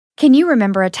Can you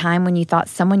remember a time when you thought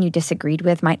someone you disagreed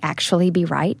with might actually be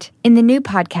right? In the new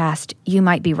podcast, You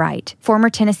Might Be Right, former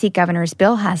Tennessee Governors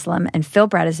Bill Haslam and Phil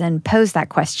Bredesen pose that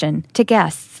question to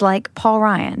guests like Paul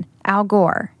Ryan, Al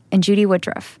Gore, and Judy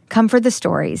Woodruff. Come for the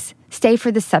stories, stay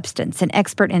for the substance and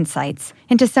expert insights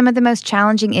into some of the most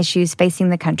challenging issues facing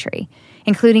the country,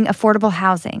 including affordable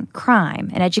housing, crime,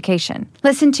 and education.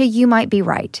 Listen to You Might Be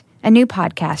Right, a new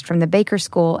podcast from the Baker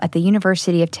School at the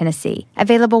University of Tennessee,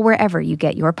 available wherever you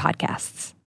get your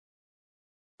podcasts.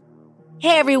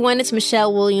 Hey everyone, it's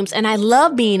Michelle Williams, and I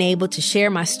love being able to share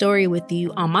my story with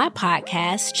you on my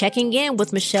podcast, Checking In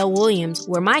with Michelle Williams,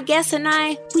 where my guests and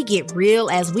we get real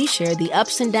as we share the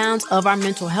ups and downs of our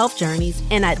mental health journeys,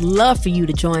 and I'd love for you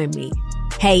to join me.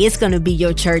 Hey, it's going to be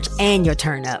your church and your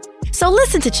turn up. So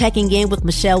listen to Checking In with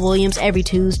Michelle Williams every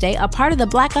Tuesday, a part of the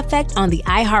Black Effect on the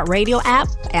iHeartRadio app,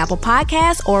 Apple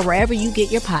Podcasts, or wherever you get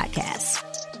your podcasts.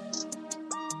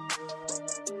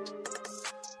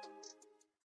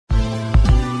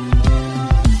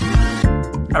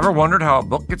 Ever wondered how a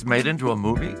book gets made into a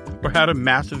movie? Or how to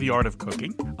master the art of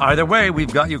cooking? Either way,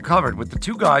 we've got you covered with the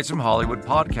Two Guys from Hollywood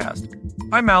podcast.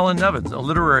 I'm Alan Nevins, a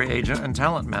literary agent and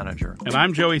talent manager. And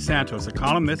I'm Joey Santos, a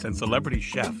columnist and celebrity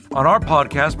chef. On our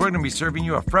podcast, we're going to be serving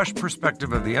you a fresh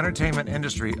perspective of the entertainment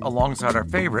industry alongside our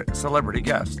favorite celebrity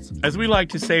guests. As we like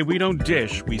to say, we don't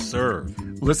dish, we serve.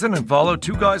 Listen and follow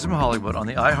Two Guys from Hollywood on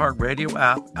the iHeartRadio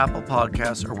app, Apple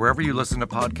Podcasts, or wherever you listen to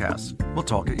podcasts. We'll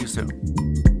talk at you soon.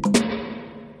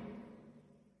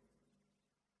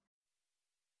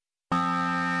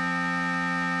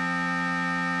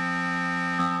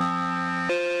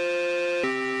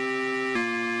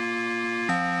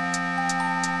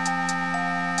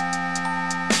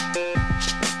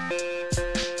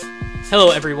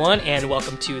 Hello, everyone, and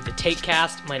welcome to the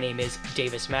TakeCast. My name is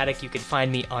Davis Maddock. You can find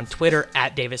me on Twitter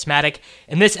at Davis Maddock.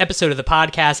 In this episode of the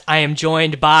podcast, I am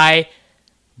joined by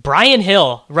Brian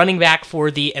Hill, running back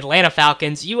for the Atlanta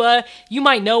Falcons. You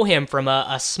might know him from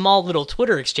a small little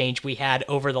Twitter exchange we had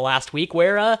over the last week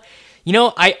where,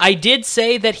 I did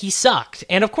say that he sucked,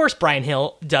 and of course Brian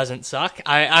Hill doesn't suck.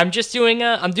 I'm just doing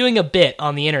a bit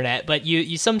on the internet, but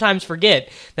you sometimes forget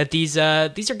that these are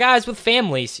guys with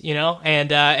families,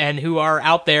 and who are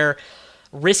out there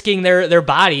risking their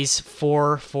bodies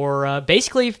for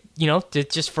basically,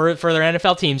 just for their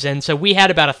NFL teams. And so we had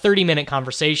about a 30-minute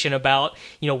conversation about,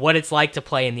 what it's like to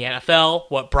play in the NFL,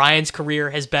 what Brian's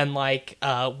career has been like,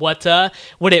 what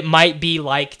it might be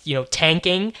like,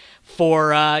 tanking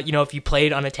for, if you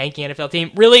played on a tanking NFL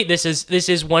team. Really, this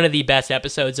is one of the best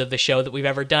episodes of the show that we've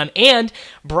ever done. And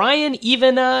Brian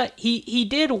even, he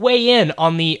did weigh in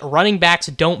on the running backs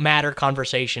don't matter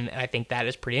conversation, and I think that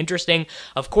is pretty interesting.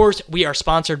 Of course, we are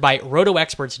sponsored by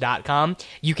RotoExperts.com.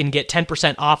 You can get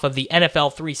 10% off of the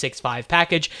NFL 365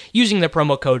 package using the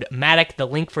promo code Maddock. The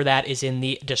link for that is in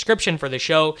the description for the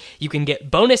show. You can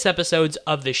get bonus episodes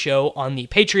of the show on the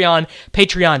Patreon,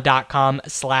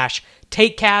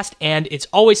 patreon.com/TakeCast, and it's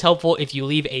always helpful if you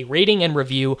leave a rating and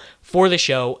review for the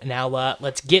show. Now,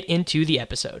 let's get into the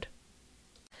episode.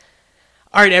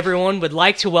 All right, everyone, would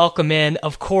like to welcome in,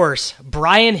 of course,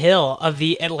 Brian Hill of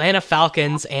the Atlanta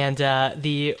Falcons and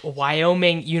the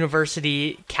Wyoming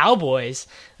University Cowboys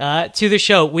to the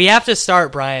show. We have to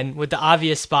start, Brian, with the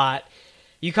obvious spot.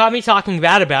 You caught me talking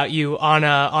bad about you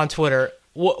on Twitter.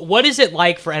 What is it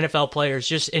like for NFL players,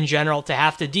 just in general, to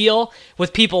have to deal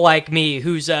with people like me,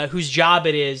 whose job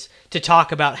it is to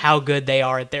talk about how good they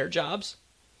are at their jobs?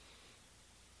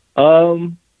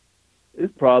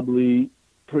 It's probably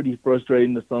pretty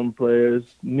frustrating to some players.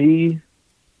 Me,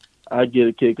 I get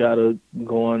a kick out of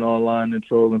going online and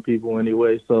trolling people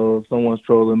anyway. So if someone's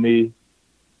trolling me,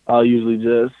 I'll usually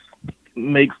just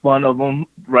make fun of them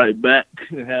right back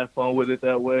and have fun with it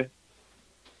that way.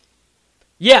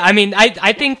 Yeah, I mean,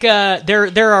 I think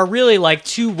there are really like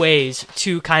two ways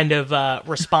to kind of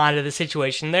respond to the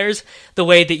situation. There's the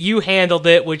way that you handled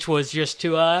it, which was just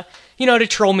to to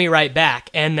troll me right back,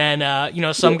 and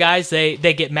then some guys they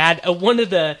get mad. One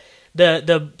of the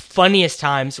funniest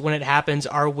times when it happens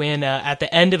are when at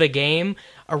the end of a game,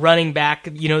 a running back,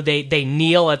 they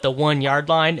kneel at the 1 yard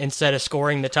line instead of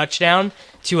scoring the touchdown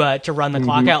to run the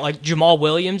clock out. Like Jamal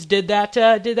Williams did that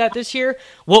this year.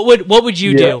 What would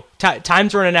you do?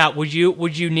 Time's running out. Would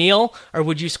you kneel or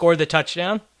would you score the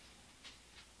touchdown?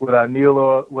 Would I kneel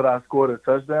or would I score the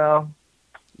touchdown?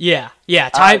 Yeah.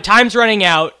 Time's running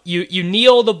out. You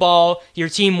kneel the ball, your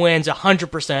team wins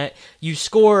 100%. You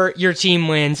score, your team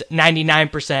wins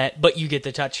 99%, but you get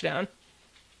the touchdown.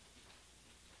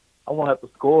 I won't have to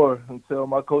score and tell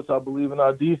my coach I believe in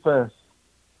our defense.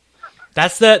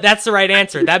 That's the right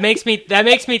answer. That makes me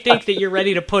think that you're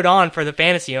ready to put on for the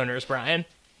fantasy owners, Brian.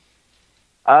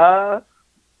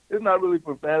 It's not really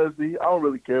for fantasy. I don't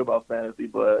really care about fantasy,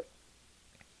 but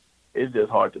it's just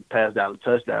hard to pass down a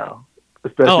touchdown,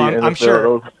 especially in I'm NFL. sure.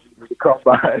 Those come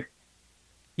by.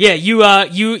 Yeah,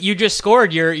 you just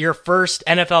scored your first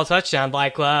NFL touchdown.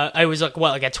 Like it was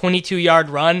like a 22-yard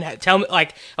run.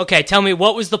 Tell me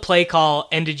what was the play call,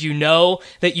 and did you know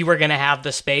that you were going to have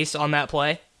the space on that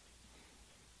play?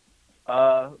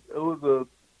 It was a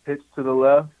pitch to the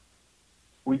left.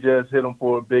 We just hit them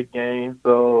for a big gain,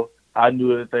 so I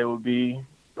knew that they would be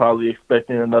probably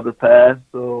expecting another pass.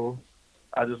 So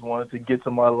I just wanted to get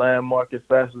to my landmark as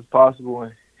fast as possible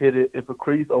and hit it if a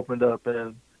crease opened up.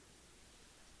 And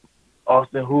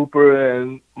Austin Hooper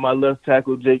and my left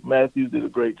tackle, Jake Matthews, did a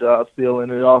great job sealing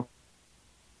it off.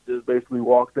 Just basically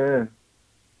walked in.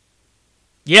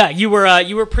 Yeah, you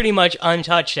were pretty much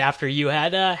untouched after you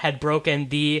had broken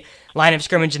the line of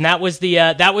scrimmage, and that was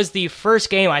the first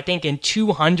game, I think, in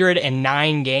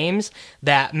 209 games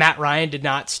that Matt Ryan did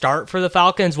not start for the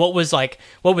Falcons. What was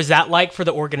that like for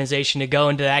the organization to go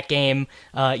into that game,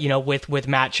 with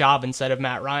Matt Schaub instead of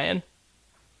Matt Ryan?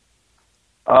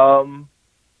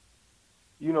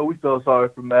 We felt sorry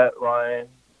for Matt Ryan.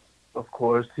 Of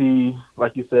course, he,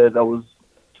 like you said, that was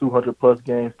 200-plus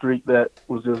game streak that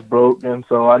was just broken.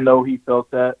 So I know he felt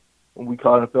that when we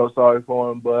called and felt sorry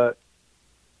for him. But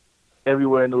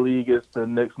everywhere in the league, it's the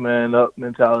next man up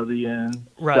mentality, and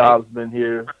Right. Schaub's been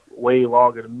here way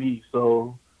longer than me.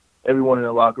 So everyone in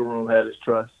the locker room had his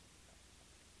trust.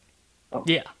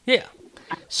 Yeah.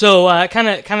 So,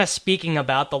 kind of speaking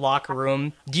about the locker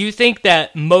room, do you think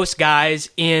that most guys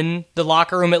in the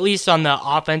locker room, at least on the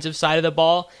offensive side of the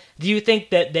ball, do you think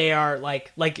that they are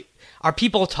like are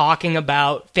people talking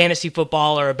about fantasy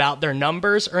football or about their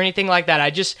numbers or anything like that?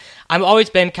 I've always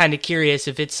been kind of curious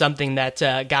if it's something that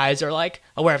guys are like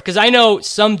aware of, because I know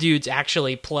some dudes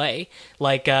actually play.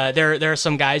 Like there are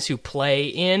some guys who play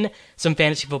in some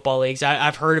fantasy football leagues.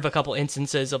 I've heard of a couple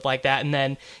instances of like that. And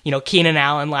then Keenan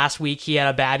Allen last week, he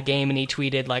had a bad game and he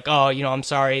tweeted like, "Oh, I'm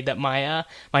sorry that my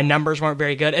numbers weren't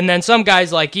very good." And then some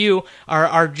guys like you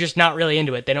are just not really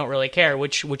into it. They don't really care,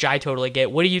 which I totally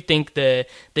get. What do you think the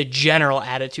general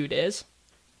attitude is?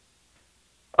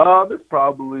 It's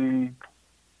probably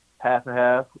half and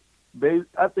half.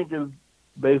 I think it's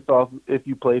based off if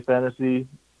you play fantasy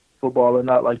football or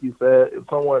not. Like you said, if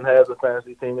someone has a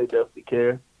fantasy team, they definitely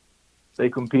care. They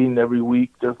competing every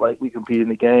week just like we compete in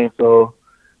the game, so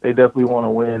they definitely want to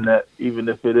win that, even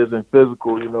if it isn't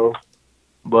physical,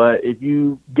 But if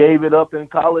you gave it up in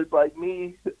college like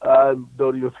me, I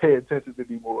don't even pay attention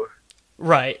anymore.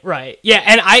 Right. Yeah,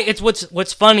 and it's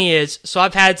what's funny is, so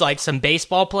I've had like some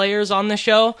baseball players on the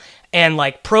show, and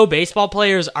like pro baseball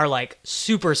players are like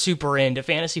super into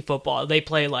fantasy football. They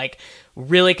play like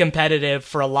really competitive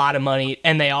for a lot of money,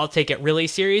 and they all take it really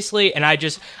seriously. And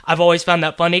I've always found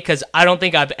that funny, because I don't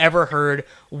think I've ever heard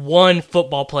one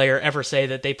football player ever say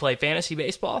that they play fantasy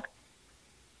baseball.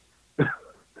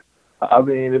 I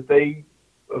mean, if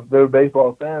they're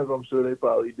baseball fans, I'm sure they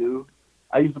probably do.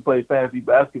 I used to play fantasy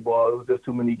basketball. It was just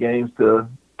too many games to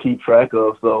keep track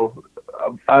of. So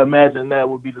I imagine that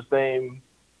would be the same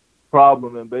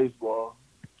problem in baseball.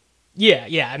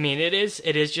 Yeah. I mean, it is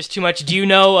just too much. Do you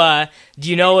know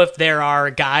if there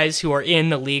are guys who are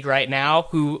in the league right now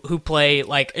who play,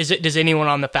 like, does anyone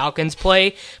on the Falcons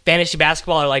play fantasy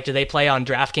basketball, or like, do they play on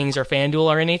DraftKings or FanDuel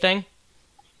or anything?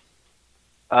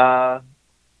 Not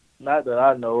that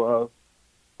I know of.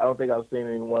 I don't think I've seen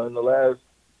anyone. The last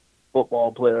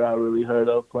football player I really heard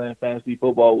of playing fantasy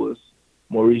football was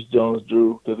Maurice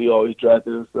Jones-Drew, because he always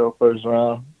drafted himself first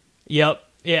round. Yep.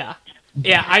 Yeah,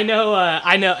 I know.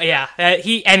 Yeah,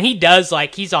 he does,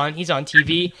 like, he's on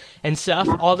TV and stuff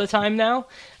all the time now.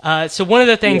 So one of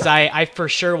the things I for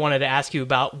sure wanted to ask you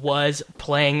about was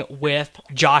playing with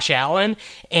Josh Allen.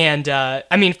 And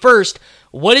I mean, first,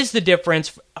 what is the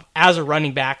difference as a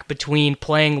running back between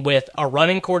playing with a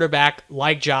running quarterback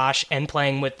like Josh and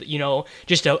playing with,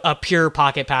 just a pure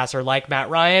pocket passer like Matt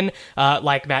Ryan,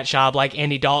 like Matt Schaub, like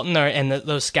Andy Dalton, and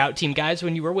those scout team guys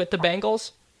when you were with the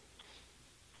Bengals?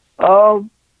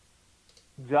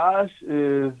 Josh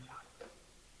it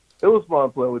was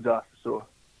fun playing with Josh for sure.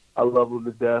 I love him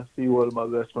to death. He's one of my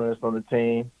best friends on the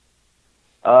team.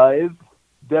 It's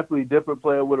definitely different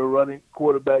playing with a running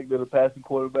quarterback than a passing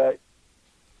quarterback.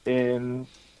 In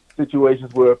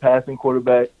situations where a passing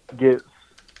quarterback gets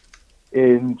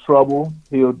in trouble,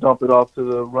 he'll dump it off to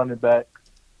the running back,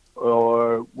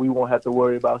 or we won't have to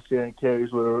worry about sharing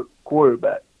carries with a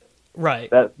quarterback. Right.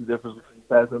 That's the difference between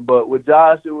passing. But with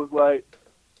Josh, it was like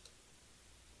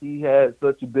he had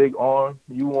such a big arm.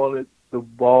 You wanted the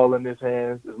ball in his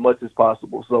hands as much as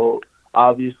possible. So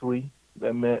obviously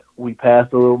that meant we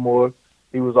passed a little more.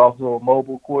 he was also a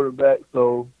mobile quarterback.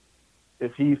 So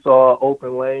if he saw an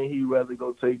open lane, he'd rather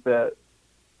go take that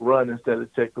run instead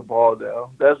of check the ball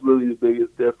down. That's really the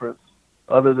biggest difference.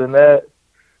 Other than that,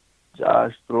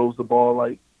 Josh throws the ball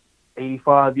like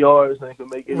 85 yards and can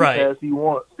make any pass he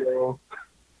wants. So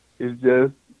it's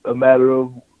just a matter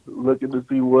of looking to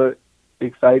see what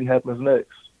exciting happens next.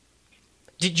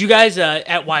 Did you guys,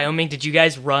 at Wyoming, did you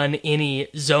guys run any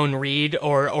zone read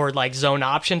or like zone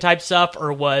option type stuff,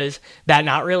 or was that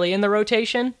not really in the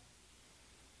rotation?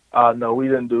 No, we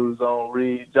didn't do zone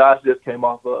read. Josh just came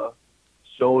off a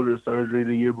shoulder surgery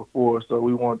the year before, so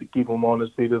we wanted to keep him on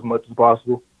his feet as much as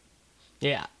possible.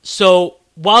 Yeah. So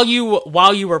while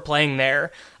you were playing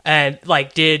there, and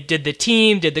like, did the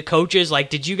team, did the coaches, like,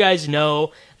 did you guys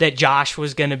know that Josh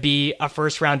was going to be a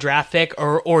first round draft pick,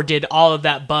 or did all of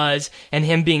that buzz and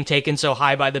him being taken so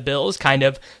high by the Bills kind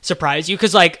of surprise you?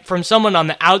 Because like, from someone on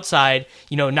the outside,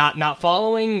 you know, not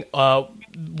following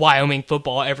Wyoming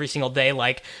football every single day,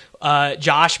 like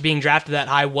Josh being drafted that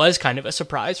high was kind of a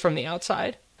surprise from the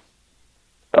outside.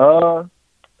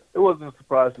 It wasn't a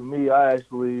surprise to me. I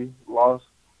actually lost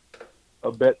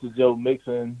a bet to Joe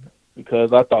Mixon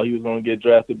because I thought he was going to get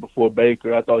drafted before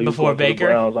Baker. I thought he was going to the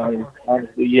Browns.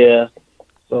 Honestly, yeah.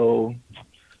 So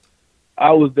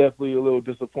I was definitely a little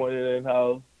disappointed in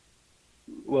how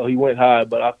well he went high,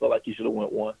 but I felt like he should have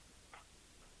went one.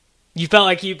 You felt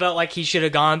like he should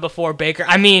have gone before Baker.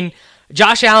 I mean,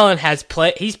 Josh Allen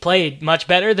he's played much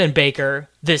better than Baker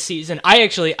this season. I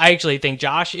actually think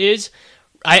Josh is.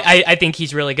 I think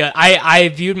he's really good. I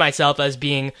viewed myself as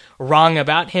being wrong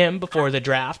about him before the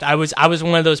draft. I was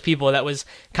one of those people that was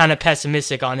kind of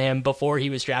pessimistic on him before he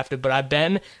was drafted, but I've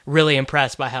been really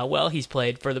impressed by how well he's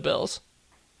played for the Bills.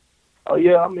 Oh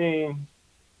yeah, I mean,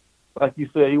 like you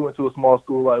said, he went to a small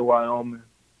school like Wyoming,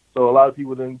 so a lot of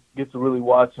people didn't get to really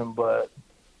watch him, but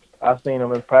I've seen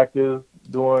him in practice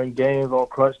during games on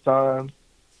crunch time.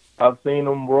 I've seen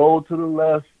him roll to the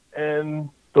left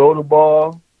and throw the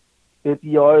ball 50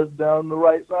 yards down the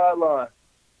right sideline.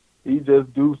 He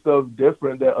just do stuff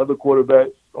different that other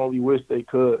quarterbacks only wish they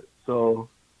could. So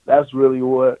that's really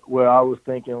where I was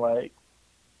thinking, like,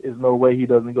 there's no way he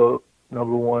doesn't go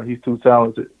number one. He's too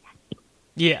talented.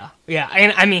 Yeah,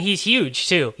 and I mean he's huge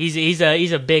too. He's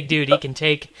a big dude. He can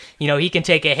take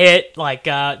a hit like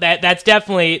that. That's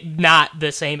definitely not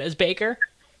the same as Baker.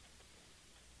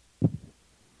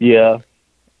 Yeah,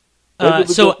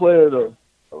 Baker's a good player though.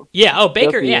 Yeah. Oh,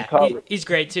 Baker. Yeah, he's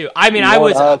great too. I mean, I'm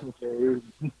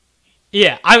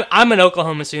an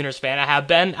Oklahoma Sooners fan. I have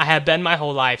been my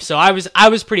whole life. So I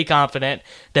was pretty confident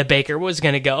that Baker was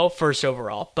going to go first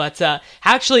overall. But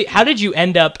actually, how did you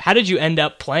end up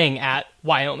playing at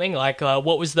Wyoming? Like,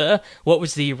 what was the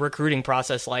recruiting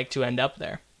process like to end up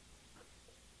there?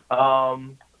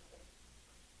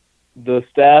 The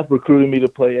staff recruited me to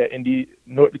play at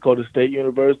North Dakota State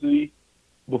University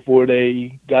before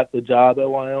they got the job at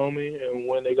Wyoming, and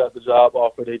when they got the job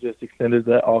offer, they just extended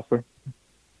that offer.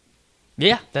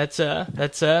 Yeah, it's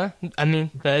a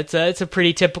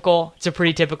pretty typical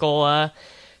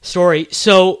story.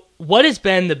 So what has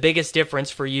been the biggest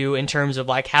difference for you in terms of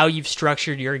like how you've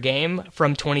structured your game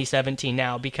from 2017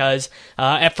 now? Because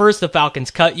at first the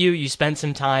Falcons cut you. You spent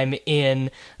some time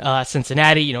in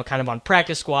Cincinnati, you know, kind of on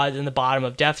practice squads in the bottom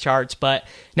of depth charts. But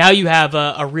now you have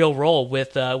a real role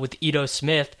with Ito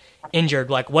Smith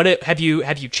injured. Like, have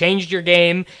you changed your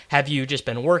game? Have you just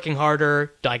been working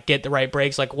harder to like get the right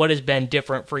breaks? Like, what has been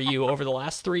different for you over the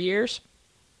last 3 years?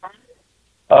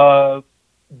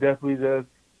 Definitely just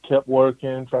kept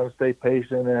working, trying to stay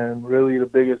patient, and really the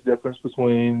biggest difference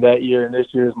between that year and this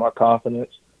year is my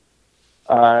confidence.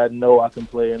 I know I can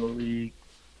play in the league,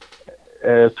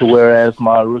 whereas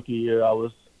my rookie year I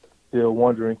was still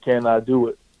wondering, can I do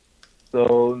it?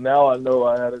 So now I know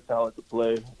I had a talent to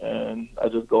play, and I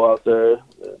just go out there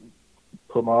and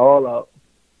put my all out.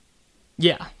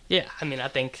 Yeah. I mean, I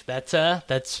think that's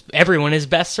everyone is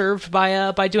best served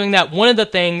by doing that. One of the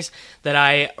things that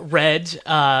I read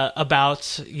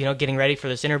about, you know, getting ready for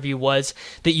this interview was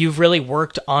that you've really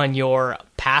worked on your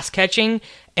pass catching,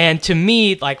 and to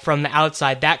me, like from the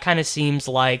outside, that kind of seems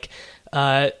like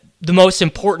the most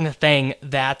important thing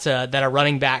that a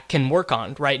running back can work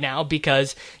on right now,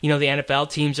 because, you know, the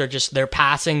NFL teams are they're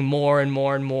passing more and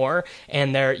more and more,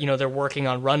 and they're working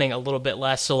on running a little bit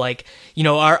less. So like, you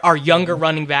know, our younger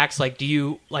running backs, like, do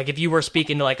you, like, if you were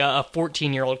speaking to like a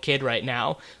 14-year-old kid right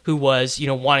now who was, you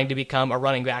know, wanting to become a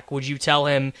running back, would you tell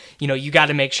him, you know, you got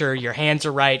to make sure your hands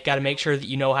are right, got to make sure that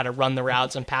you know how to run the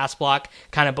routes and pass block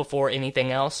kind of before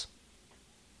anything else?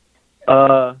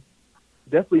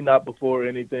 Definitely not before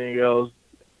anything else.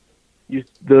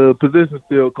 the position's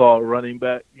still called running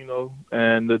back, you know,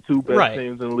 and the two best Right.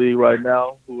 teams in the league right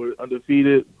now who are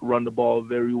undefeated run the ball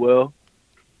very well.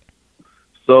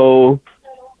 So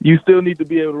you still need to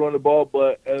be able to run the ball,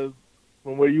 but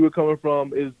from where you were coming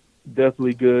from, it's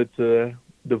definitely good to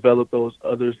develop those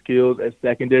other skills as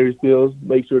secondary skills.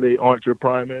 Make sure they aren't your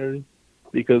primary,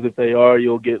 because if they are,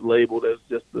 you'll get labeled as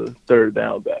just the third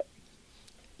down back.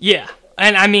 Yeah.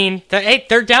 And I mean,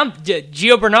 third down,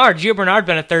 Gio Bernard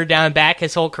been a third down back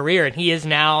his whole career, and he is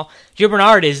now, Gio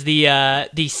Bernard is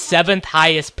the seventh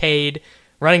highest paid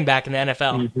running back in the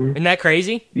NFL. Mm-hmm. Isn't that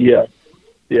crazy? Yeah.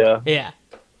 Yeah.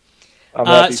 I'm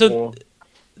happy so for him.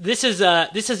 This is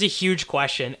a huge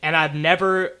question, and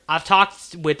I've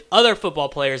talked with other football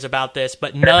players about this,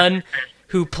 but none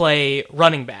who play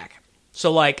running back.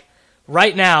 So like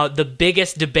right now, the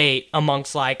biggest debate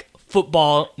amongst like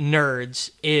football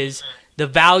nerds is the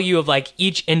value of like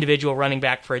each individual running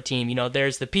back for a team. You know,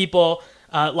 there's the people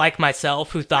like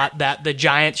myself who thought that the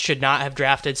Giants should not have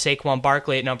drafted Saquon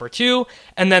Barkley at number 2.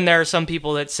 And then there are some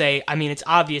people that say, I mean, it's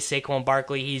obvious Saquon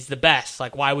Barkley, he's the best.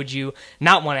 Like, why would you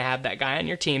not want to have that guy on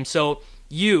your team? So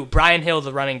you, Brian Hill,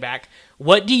 the running back,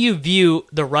 what do you view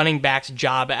the running back's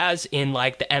job as in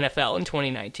like the NFL in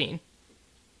 2019?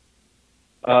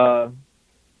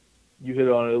 You hit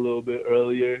on it a little bit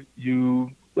earlier.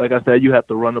 Like I said, you have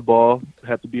to run the ball,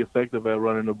 have to be effective at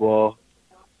running the ball,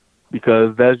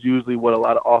 because that's usually what a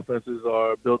lot of offenses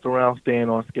are built around, staying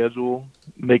on schedule,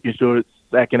 making sure it's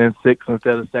 2nd and 6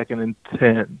 instead of 2nd and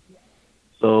 10.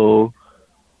 So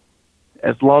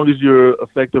as long as you're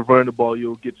effective running the ball,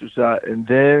 you'll get your shot. And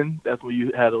then that's when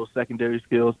you have those secondary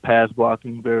skills, pass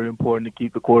blocking, very important to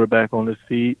keep the quarterback on his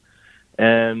feet,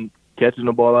 and catching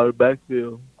the ball out of the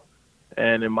backfield.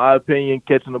 And in my opinion,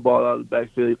 catching the ball out of the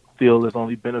backfield is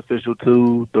only beneficial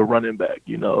to the running back.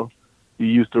 You know, you're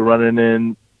used to running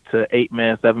in to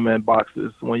 8-man, 7-man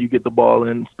boxes. When you get the ball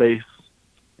in space,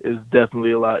 it's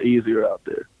definitely a lot easier out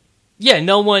there. Yeah,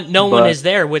 no one is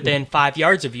there within 5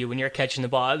 yards of you when you're catching the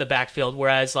ball out of the backfield.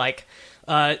 Whereas, like,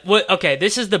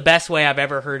 this is the best way I've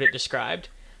ever heard it described.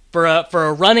 For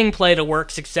a running play to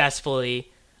work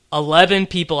successfully, 11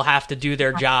 people have to do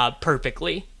their job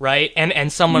perfectly, right?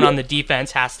 And someone on the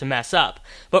defense has to mess up.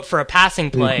 But for a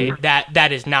passing play,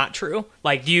 that is not true.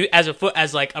 Like, do you, as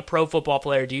a pro football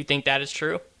player, do you think that is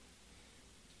true?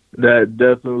 That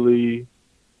definitely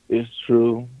is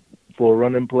true. For a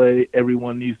running play,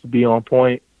 everyone needs to be on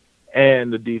point,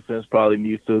 and the defense probably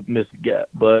needs to miss a gap.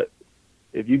 But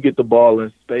if you get the ball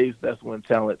in space, that's when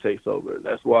talent takes over.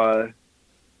 That's why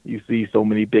you see so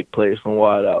many big plays from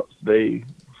wideouts.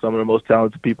 Some of the most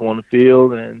talented people on the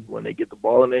field, and when they get the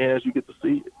ball in their hands, you get to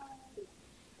see it.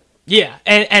 Yeah,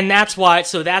 and that's why.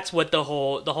 So that's what the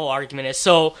whole argument is.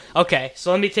 So okay,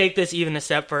 so let me take this even a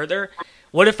step further.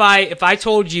 What if I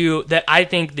told you that I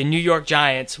think the New York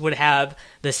Giants would have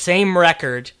the same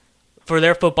record for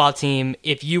their football team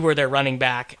if you were their running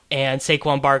back and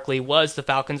Saquon Barkley was the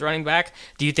Falcons running back?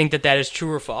 Do you think that is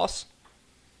true or false?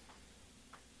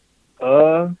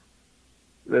 That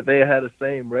they had the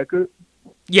same record?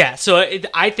 Yeah, so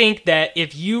I think that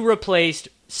if you replaced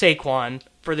Saquon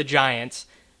for the Giants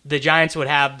would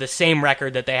have the same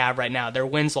record that they have right now. Their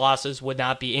wins, losses would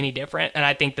not be any different, and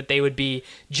I think that they would be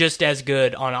just as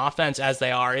good on offense as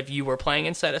they are if you were playing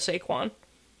instead of Saquon.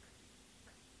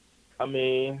 I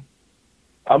mean,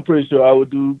 I'm pretty sure I would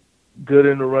do good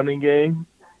in the running game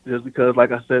just because,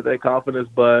 like I said, that confidence,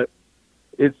 but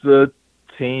it's a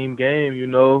team game, you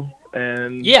know,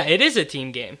 and yeah, it is a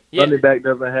team game. Yeah. Running back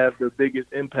doesn't have the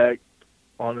biggest impact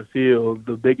on the field.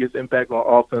 The biggest impact on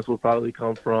offense will probably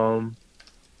come from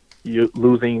you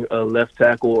losing a left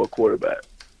tackle or quarterback,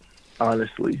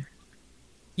 honestly.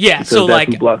 Yeah, because so that's like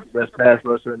who blocks the best pass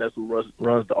rusher, and that's who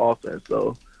runs the offense.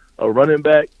 So a running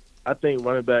back, I think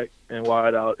running back and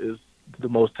wide out is the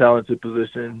most talented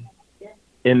position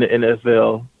in the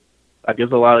NFL. I guess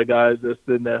a lot of guys that's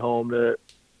sitting at home that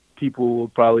people will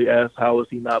probably ask, how is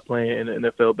he not playing in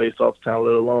the NFL based off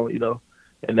talent alone, you know?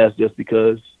 And that's just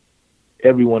because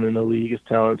everyone in the league is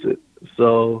talented.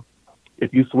 So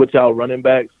if you switch out running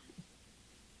backs,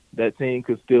 that team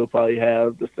could still probably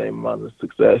have the same amount of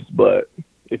success. But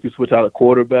if you switch out a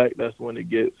quarterback, that's when it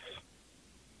gets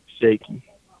shaky.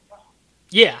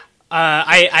 Yeah,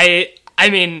 I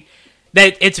mean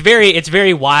that it's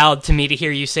very wild to me to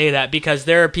hear you say that, because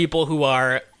there are people who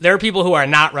are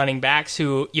not running backs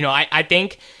who, you know, I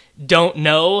think don't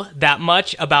know that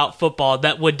much about football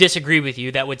that would disagree with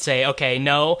you, that would say, okay,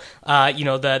 no, you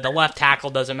know, the left tackle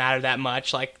doesn't matter that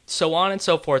much, like so on and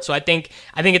so forth. So I think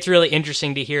it's really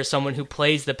interesting to hear someone who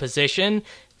plays the position,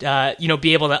 you know,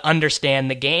 be able to understand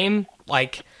the game,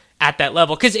 like at that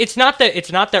level. Because it's not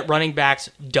that running backs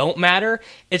don't matter.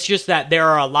 It's just that there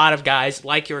are a lot of guys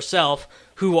like yourself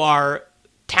who are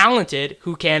talented,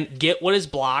 who can get what is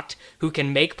blocked, who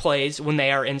can make plays when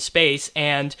they are in space,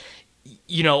 and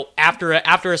after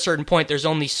a certain point, there's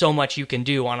only so much you can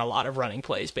do on a lot of running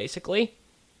plays, basically.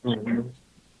 Mm-hmm.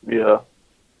 Yeah.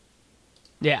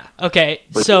 Yeah. Okay.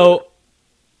 So,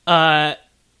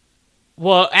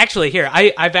 well, actually, here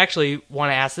I've actually want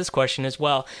to ask this question as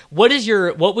well. What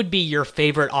would be your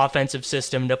favorite offensive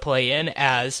system to play in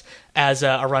as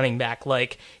a running back?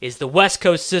 Like, is the West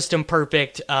Coast system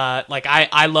perfect?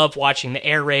 I love watching the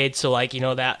air raid. So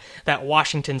that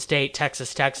Washington State,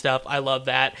 Texas Tech stuff. I love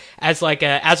that. As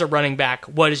a running back,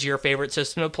 what is your favorite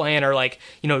system to play in? Or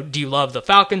do you love the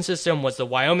Falcon system? Was the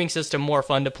Wyoming system more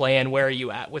fun to play in? Where are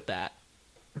you at with that?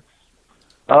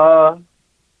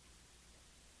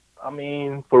 I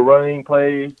mean, for running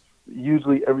plays,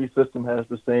 usually every system has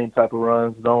the same type of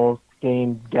runs: zone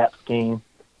scheme, gap scheme,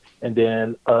 and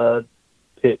then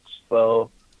pitch.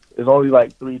 So there's only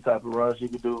like 3 type of runs you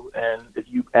can do, and if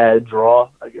you add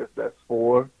draw, I guess that's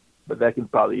 4, but that can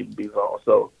probably even be zone.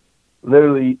 So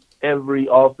literally every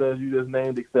offense you just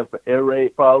named, except for air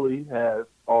raid, probably has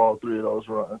all 3 of those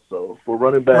runs. So for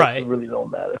running backs, right, it really don't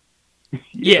matter.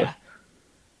 Yeah.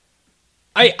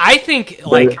 I think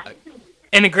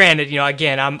and granted,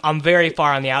 again, I'm very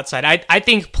far on the outside. I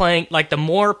think playing the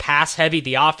more pass heavy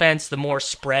the offense, the more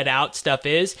spread out stuff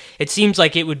is. It seems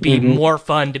like it would be more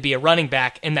fun to be a running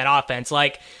back in that offense.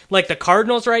 Like the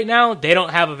Cardinals right now, they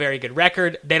don't have a very good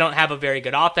record. They don't have a very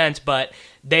good offense, but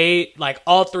they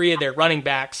all 3 of their running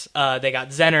backs. They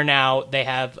got Zenner now. They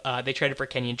have they traded for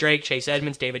Kenyon Drake, Chase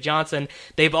Edmonds, David Johnson.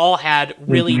 They've all had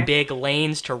really big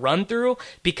lanes to run through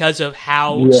because of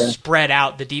how spread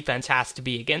out the defense has to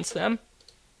be against them.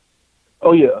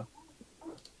 Oh, yeah,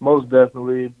 most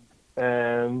definitely.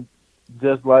 And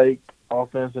just like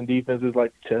offense and defense is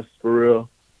like chess for real.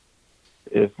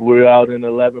 If we're out in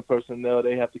 11 personnel,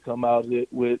 they have to come out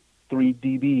with 3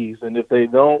 DBs. And if they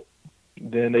don't,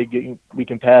 then we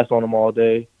can pass on them all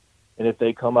day. And if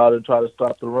they come out and try to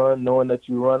stop the run, knowing that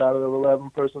you run out of 11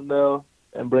 personnel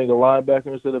and bring a linebacker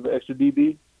instead of an extra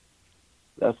DB,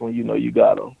 that's when you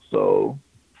got them. So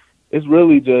it's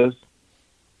really just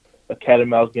a cat and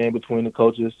mouse game between the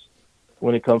coaches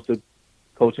when it comes to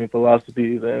coaching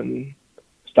philosophies and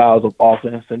styles of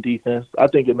offense and defense. I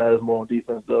think it matters more on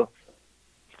defense, though.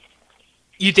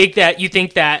 You think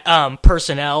that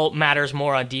personnel matters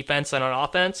more on defense than on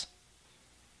offense?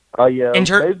 Yeah. In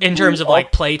terms of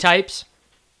play types?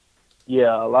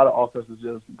 Yeah, a lot of offenses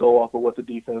just go off of what the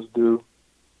defense do.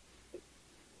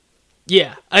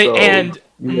 Yeah,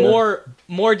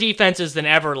 more defenses than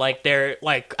ever.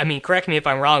 Correct me if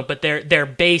I'm wrong, but their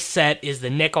base set is the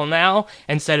nickel now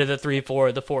instead of the 3-4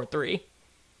 or the 4-3.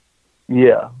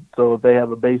 Yeah, so if they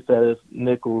have a base set as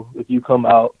nickel, if you come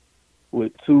out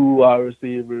with 2 wide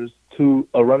receivers,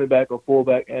 a running back, a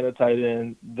fullback, and a tight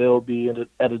end, they'll be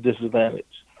at a disadvantage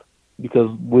because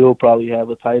we'll probably have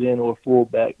a tight end or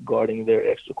fullback guarding their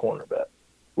extra cornerback,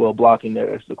 blocking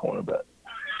their extra cornerback.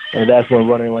 And that's when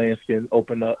running lanes can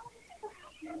open up.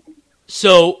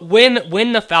 So when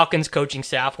the Falcons coaching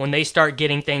staff, when they start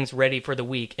getting things ready for the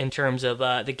week in terms of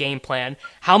the game plan,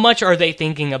 how much are they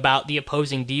thinking about the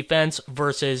opposing defense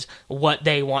versus what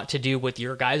they want to do with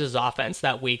your guys' offense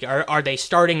that week? Are they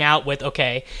starting out with,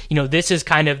 okay, this is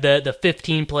kind of the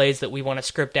 15 plays that we want to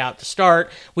script out to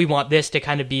start. We want this to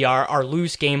kind of be our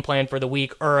loose game plan for the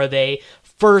week, or are they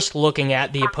first looking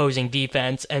at the opposing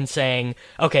defense and saying,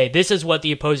 okay, this is what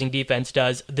the opposing defense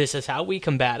does, this is how we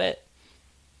combat it?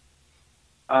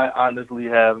 I honestly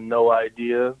have no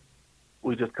idea.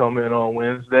 We just come in on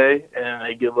Wednesday and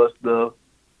they give us the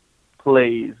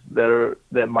plays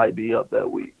that might be up that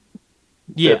week.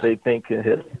 Yeah. That they think can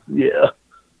hit. Yeah.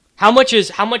 How much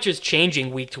is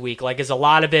changing week to week? Is a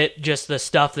lot of it just the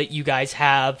stuff that you guys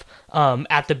have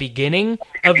at the beginning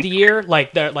of the year,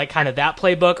 kind of that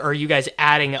playbook, or are you guys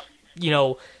adding,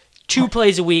 2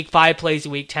 plays a week, 5 plays a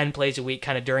week, 10 plays a week,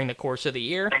 kind of during the course of the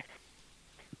year?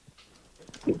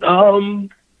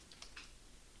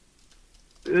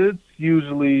 It's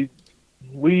usually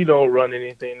we don't run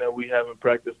anything that we haven't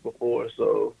practiced before,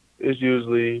 so it's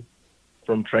usually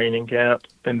from training camp,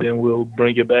 and then we'll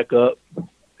bring it back up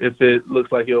if it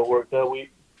looks like it'll work that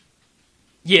week.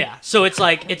 Yeah, so it's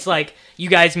like you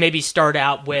guys maybe start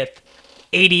out with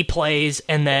 80 plays,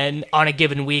 and then on a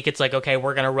given week, it's like, okay,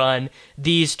 we're gonna run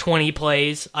these 20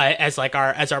 plays as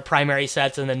our primary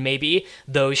sets, and then maybe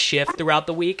those shift throughout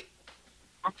the week.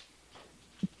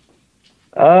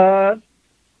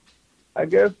 I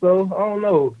guess so. I don't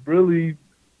know. Really,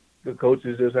 the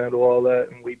coaches just handle all that,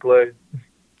 and we play.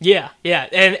 Yeah,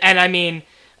 and I mean,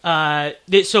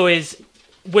 so is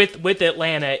with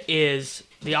Atlanta is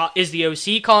the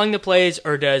OC calling the plays,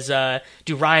 or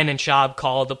do Ryan and Schaub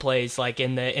call the plays like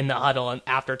in the huddle and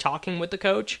after talking with the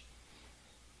coach?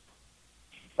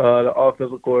 The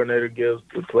offensive coordinator gives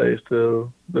the plays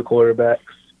to the quarterbacks,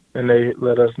 and they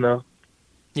let us know.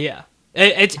 Yeah.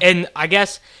 And I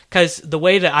guess because the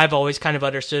way that I've always kind of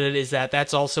understood it is that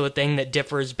that's also a thing that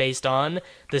differs based on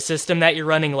the system that you're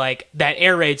running, like that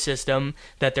air raid system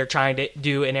that they're trying to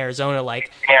do in Arizona.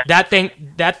 Like that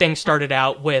thing started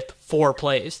out with 4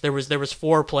 plays. There was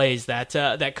 4 plays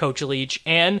that Coach Leach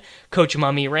and Coach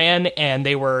Mummy ran, and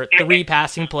they were 3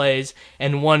 passing plays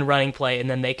and 1 running play, and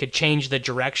then they could change the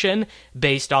direction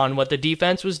based on what the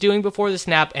defense was doing before the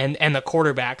snap, and the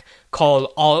quarterback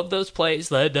called all of those plays.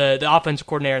 The offensive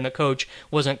coordinator and the coach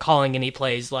wasn't calling any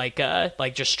plays like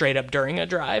just straight up during a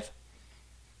drive.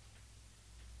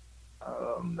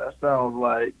 That sounds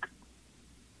like,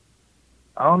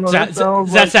 I don't know.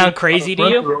 Does that sound crazy to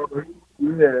you?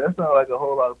 Yeah, that sounds like a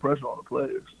whole lot of pressure on the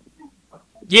players.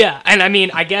 Yeah, and I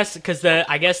mean, I guess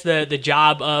the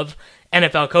job of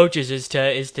NFL coaches is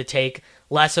to take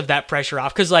less of that pressure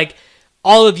off, because like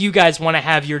all of you guys want to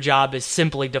have your job as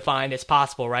simply defined as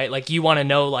possible, right? Like you want to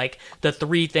know like the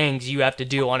 3 things you have to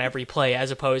do on every play,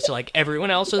 as opposed to like everyone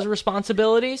else's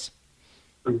responsibilities.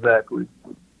 Exactly.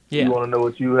 Yeah. You want to know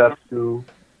what you have to do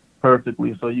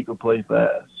perfectly so you can play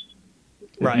fast.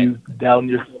 If you down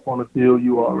yourself on the field,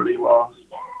 you already lost.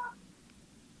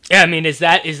 Yeah, I mean, is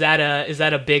that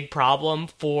a big problem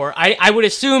for? I would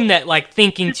assume that like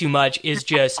thinking too much is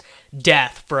just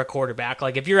death for a quarterback.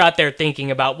 Like if you're out there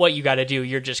thinking about what you got to do,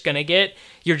 you're just gonna get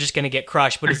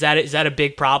crushed. But is that a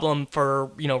big problem for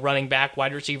running back,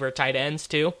 wide receiver, tight ends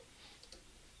too?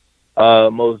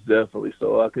 Most definitely.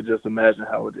 So I could just imagine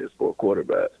how it is for a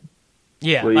quarterback.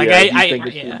 Yeah, but like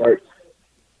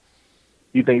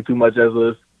you think too much as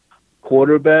a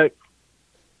quarterback,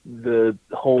 the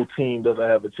whole team doesn't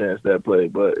have a chance that play.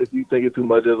 But if you think it too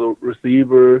much as a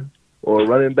receiver or a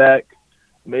running back,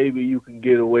 maybe you can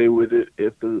get away with it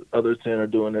if the other 10 are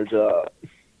doing their job.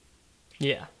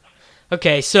 Yeah.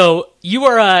 Okay, so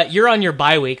you're on your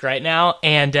bye week right now,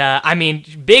 and I mean,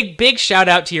 big shout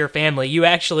out to your family. You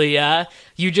actually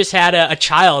you just had a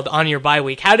child on your bye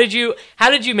week. How did you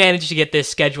manage to get this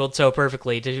scheduled so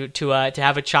perfectly to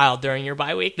have a child during your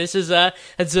bye week? This is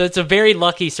it's a very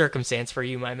lucky circumstance for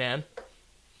you, my man.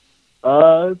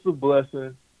 It's a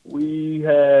blessing. We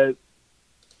were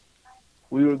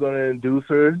going to induce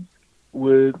her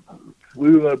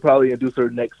probably induce her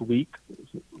next week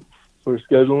for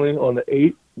scheduling on the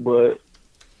 8th, but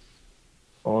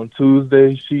on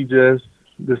Tuesday she just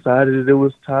decided it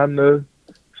was time to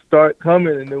start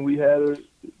coming, and then we had her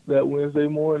that Wednesday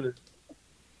morning.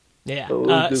 Yeah.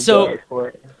 So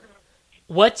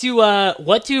what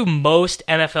do most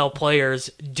NFL players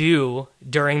do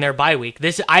during their bye week?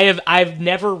 I've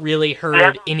never really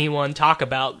heard anyone talk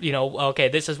about, okay,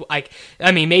 this is like,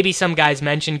 I mean, maybe some guys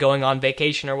mentioned going on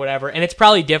vacation or whatever, and it's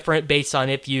probably different based on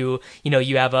if you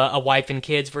have a wife and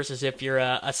kids versus if you're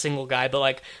a single guy. But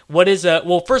like,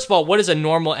 first of all, what is a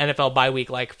normal NFL bye week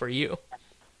like for you?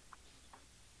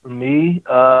 For me,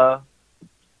 I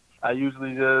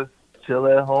usually just chill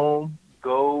at home,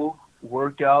 go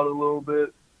work out a little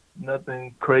bit,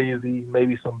 nothing crazy,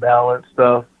 maybe some balance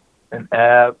stuff and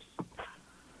abs.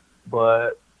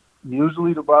 But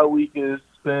usually the bye week is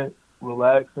spent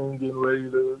relaxing, getting ready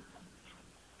to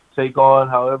take on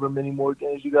however many more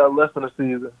games you got left in the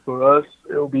season. For us,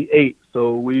 it'll be 8.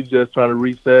 So we just trying to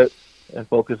reset and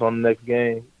focus on the next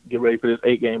game, get ready for this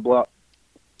 8-game block.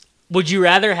 Would you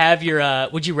rather have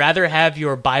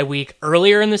your bye week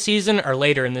earlier in the season or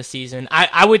later in the season?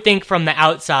 I would think from the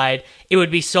outside it would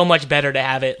be so much better to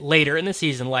have it later in the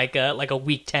season, like a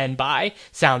week 10 bye.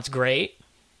 Sounds great.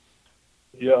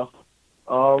 Yeah.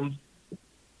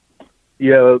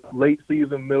 Late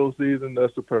season, middle season,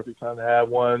 that's the perfect time to have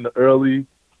one. The early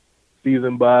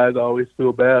season buys, I always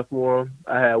feel bad for them.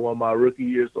 I had one my rookie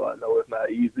year, so I know it's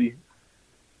not easy.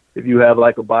 If you have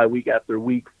like a bye week after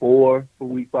week 4, for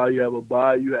week 5 you have a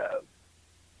bye, you have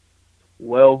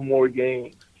 12 more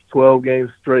games, 12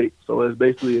 games straight. So it's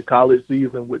basically a college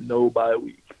season with no bye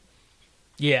week.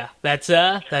 Yeah,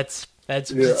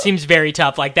 it seems very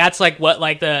tough. Like that's like what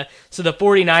the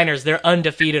 49ers, they're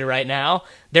undefeated right now.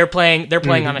 They're playing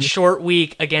on a short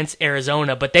week against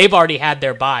Arizona, but they've already had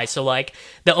their bye. So like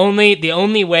the only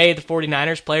way the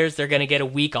 49ers players they're going to get a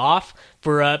week off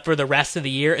for the rest of the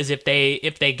year is if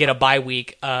they get a bye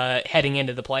week heading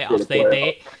into the playoffs.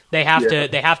 They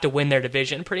have to win their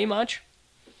division pretty much.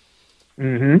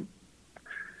 Mhm.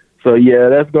 So yeah,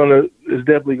 it's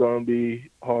definitely gonna be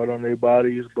hard on their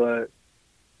bodies, but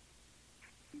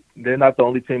they're not the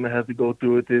only team that has to go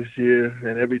through it this year,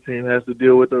 and every team has to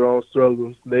deal with their own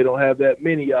struggles. They don't have that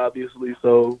many, obviously,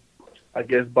 so I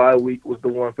guess bye week was the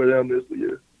one for them this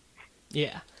year.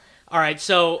 Yeah. All right.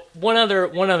 So one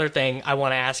other thing I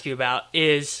want to ask you about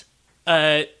is,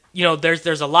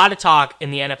 there's a lot of talk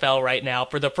in the NFL right now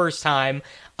for the first time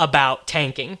about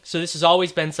tanking. So this has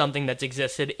always been something that's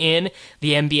existed in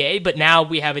the NBA, but now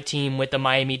we have a team with the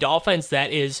Miami Dolphins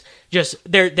that is just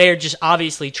they're just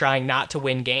obviously trying not to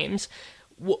win games.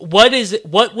 What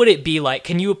would it be like?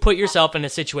 Can you put yourself in a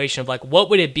situation of like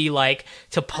what would it be like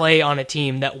to play on a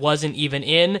team that wasn't even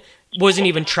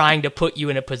trying to put you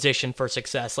in a position for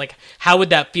success? Like how would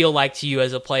that feel like to you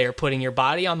as a player, putting your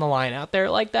body on the line out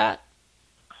there like that?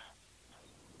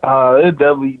 It'd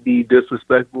definitely be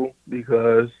disrespectful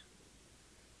because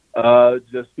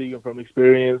just speaking from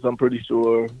experience, I'm pretty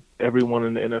sure everyone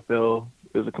in the NFL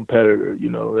is a competitor. You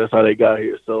know, that's how they got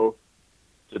here. So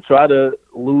to try to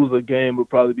lose a game would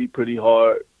probably be pretty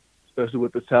hard, especially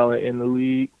with the talent in the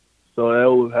league. So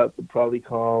that would have to probably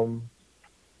come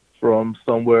from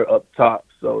somewhere up top.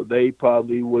 So they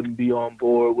probably wouldn't be on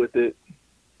board with it.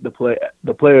 The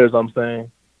players, I'm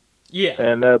saying. Yeah.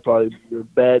 And that'd probably be a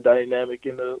bad dynamic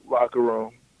in the locker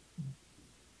room.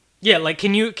 Yeah, like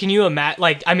can you imagine?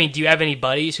 Like, I mean, do you have any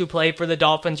buddies who play for the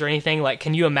Dolphins or anything? Like,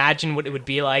 can you imagine what it would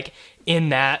be like in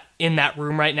that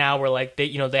room right now, where like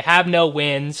they have no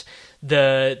wins,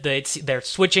 they're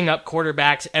switching up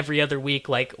quarterbacks every other week.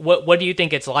 Like, what do you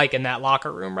think it's like in that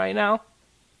locker room right now?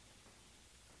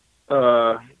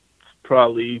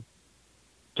 Probably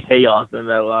chaos in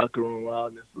that locker room,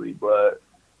 honestly, but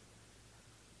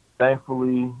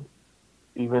thankfully,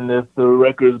 even if the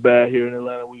record's bad here in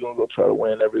Atlanta, we're going to go try to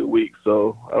win every week,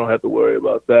 so I don't have to worry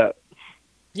about that.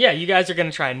 Yeah, you guys are going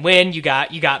to try and win. You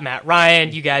got Matt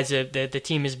Ryan. You guys have, the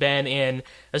team has been in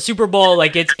a Super Bowl.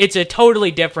 Like it's a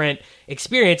totally different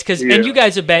experience and you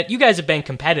guys have been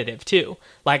competitive too.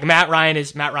 Like Matt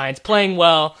Ryan's playing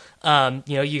well.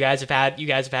 You guys have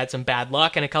had some bad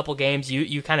luck in a couple games.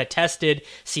 You kind of tested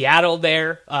Seattle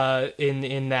there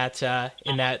in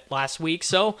that last week.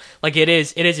 So like it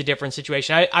is a different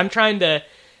situation. I'm trying to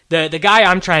the guy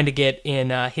I'm trying to get in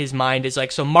his mind is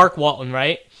like, so Mark Walton,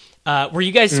 right? Were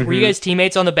you guys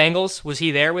teammates on the Bengals? Was he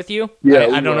there with you? Yeah,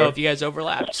 I don't know if you guys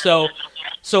overlapped. So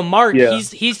Mark,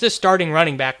 he's the starting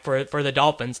running back for the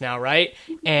Dolphins now, right?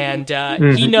 And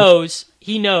he knows,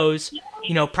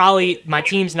 probably my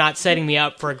team's not setting me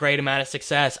up for a great amount of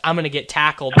success. I'm going to get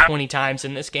tackled 20 times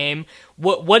in this game.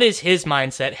 What is his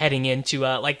mindset heading into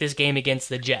like this game against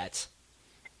the Jets?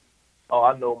 Oh,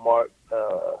 I know Mark.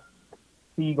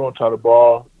 He gonna try to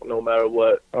ball no matter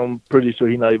what. I'm pretty sure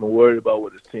he's not even worried about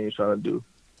what his team's trying to do.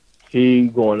 He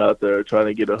going out there trying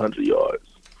to get 100 yards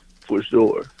for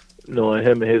sure. Knowing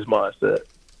him and his mindset,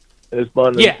 it's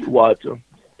fun to watch him.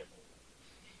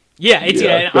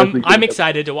 Yeah, I'm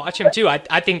excited to watch him too.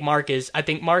 I think Mark is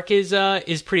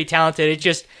pretty talented. It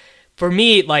just, for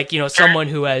me, like, someone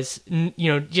who has,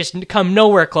 just come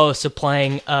nowhere close to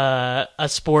playing a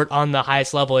sport on the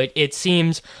highest level, it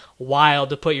seems wild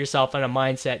to put yourself in a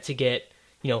mindset to get,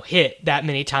 hit that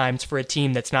many times for a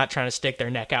team that's not trying to stick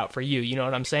their neck out for you. You know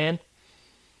what I'm saying?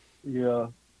 Yeah.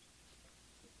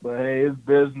 But hey, it's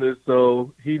business,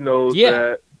 so he knows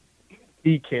that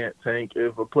he can't tank.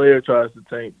 If a player tries to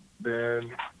tank,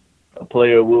 then a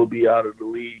player will be out of the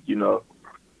league,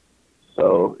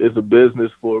 So it's a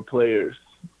business for players,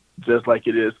 just like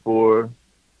it is for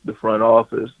the front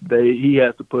office. He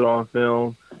has to put on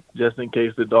film just in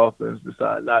case the Dolphins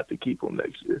decide not to keep him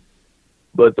next year.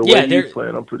 But the way he's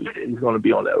playing, I'm pretty sure he's going to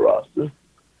be on that roster.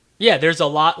 Yeah, there's a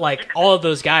lot, like, all of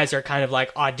those guys are kind of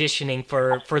like auditioning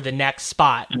for the next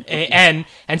spot. And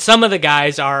some of the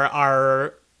guys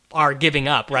are giving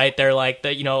up, right? They're like,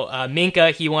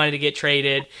 Minka, he wanted to get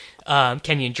traded.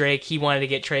 Kenyon Drake, he wanted to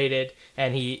get traded,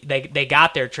 and they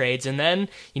got their trades. And then,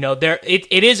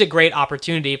 it is a great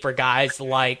opportunity for guys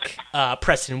like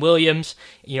Preston Williams,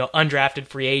 undrafted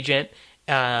free agent,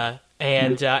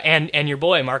 and your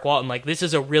boy Mark Walton. Like, this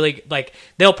is a really, like,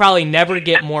 they'll probably never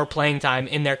get more playing time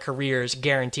in their careers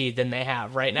guaranteed than they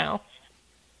have right now.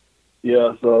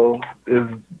 Yeah, so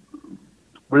it's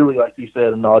really, like you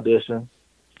said, an audition.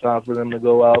 Time for them to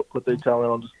go out, put their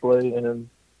talent on display, and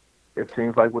if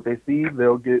teams like what they see,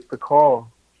 they'll get the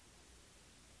call.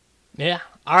 Yeah.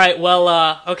 All right.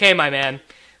 Well, okay, my man.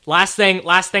 Last thing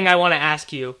I want to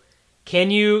ask you,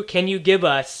 can you give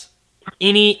us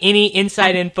any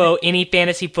inside info, any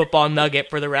fantasy football nugget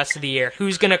for the rest of the year?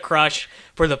 Who's gonna crush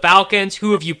for the Falcons?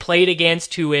 Who have you played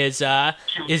against? Who is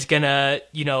gonna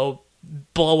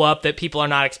blow up that people are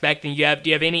not expecting? Do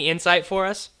you have any insight for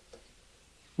us?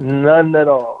 None at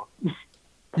all.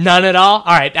 None at all?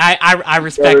 All right. I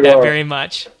respect that very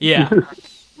much. Yeah.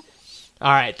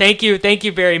 All right. Thank you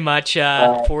very much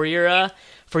for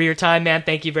your time, man.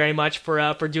 Thank you very much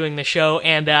for doing the show.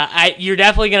 And you're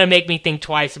definitely going to make me think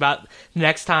twice about the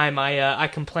next time I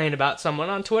complain about someone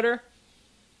on Twitter.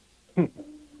 All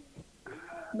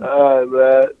right,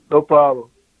 man. No problem.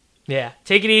 Yeah.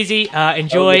 Take it easy.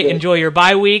 Enjoy your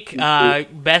bye week.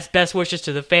 Best wishes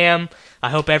to the fam. I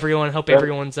hope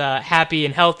everyone's happy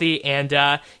and healthy, and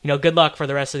good luck for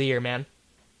the rest of the year, man.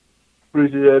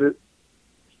 Appreciate it.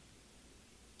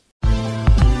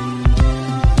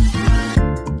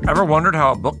 Ever wondered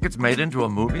how a book gets made into a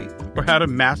movie? Or how to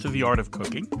master the art of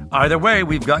cooking? Either way,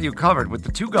 we've got you covered with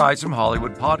the Two Guys from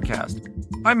Hollywood podcast.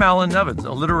 I'm Alan Nevins,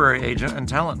 a literary agent and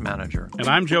talent manager. And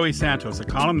I'm Joey Santos, a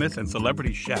columnist and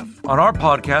celebrity chef. On our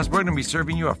podcast, we're going to be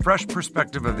serving you a fresh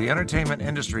perspective of the entertainment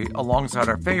industry alongside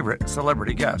our favorite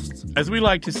celebrity guests. As we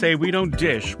like to say, we don't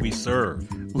dish, we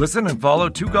serve. Listen and follow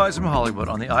Two Guys from Hollywood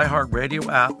on the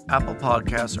iHeartRadio app, Apple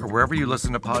Podcasts, or wherever you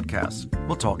listen to podcasts.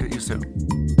 We'll talk at you soon.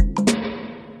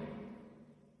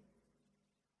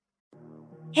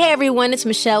 Hey everyone, it's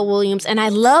Michelle Williams, and I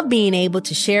love being able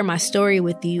to share my story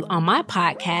with you on my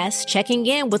podcast, Checking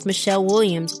In with Michelle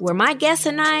Williams, where my guests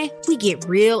and I, we get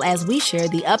real as we share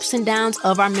the ups and downs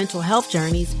of our mental health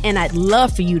journeys, and I'd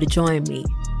love for you to join me.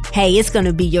 Hey, it's going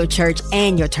to be your church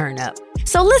and your turn up.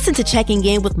 So listen to Checking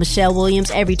In with Michelle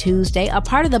Williams every Tuesday, a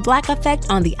part of the Black Effect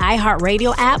on the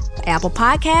iHeartRadio app, Apple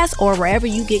Podcasts, or wherever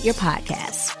you get your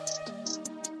podcasts.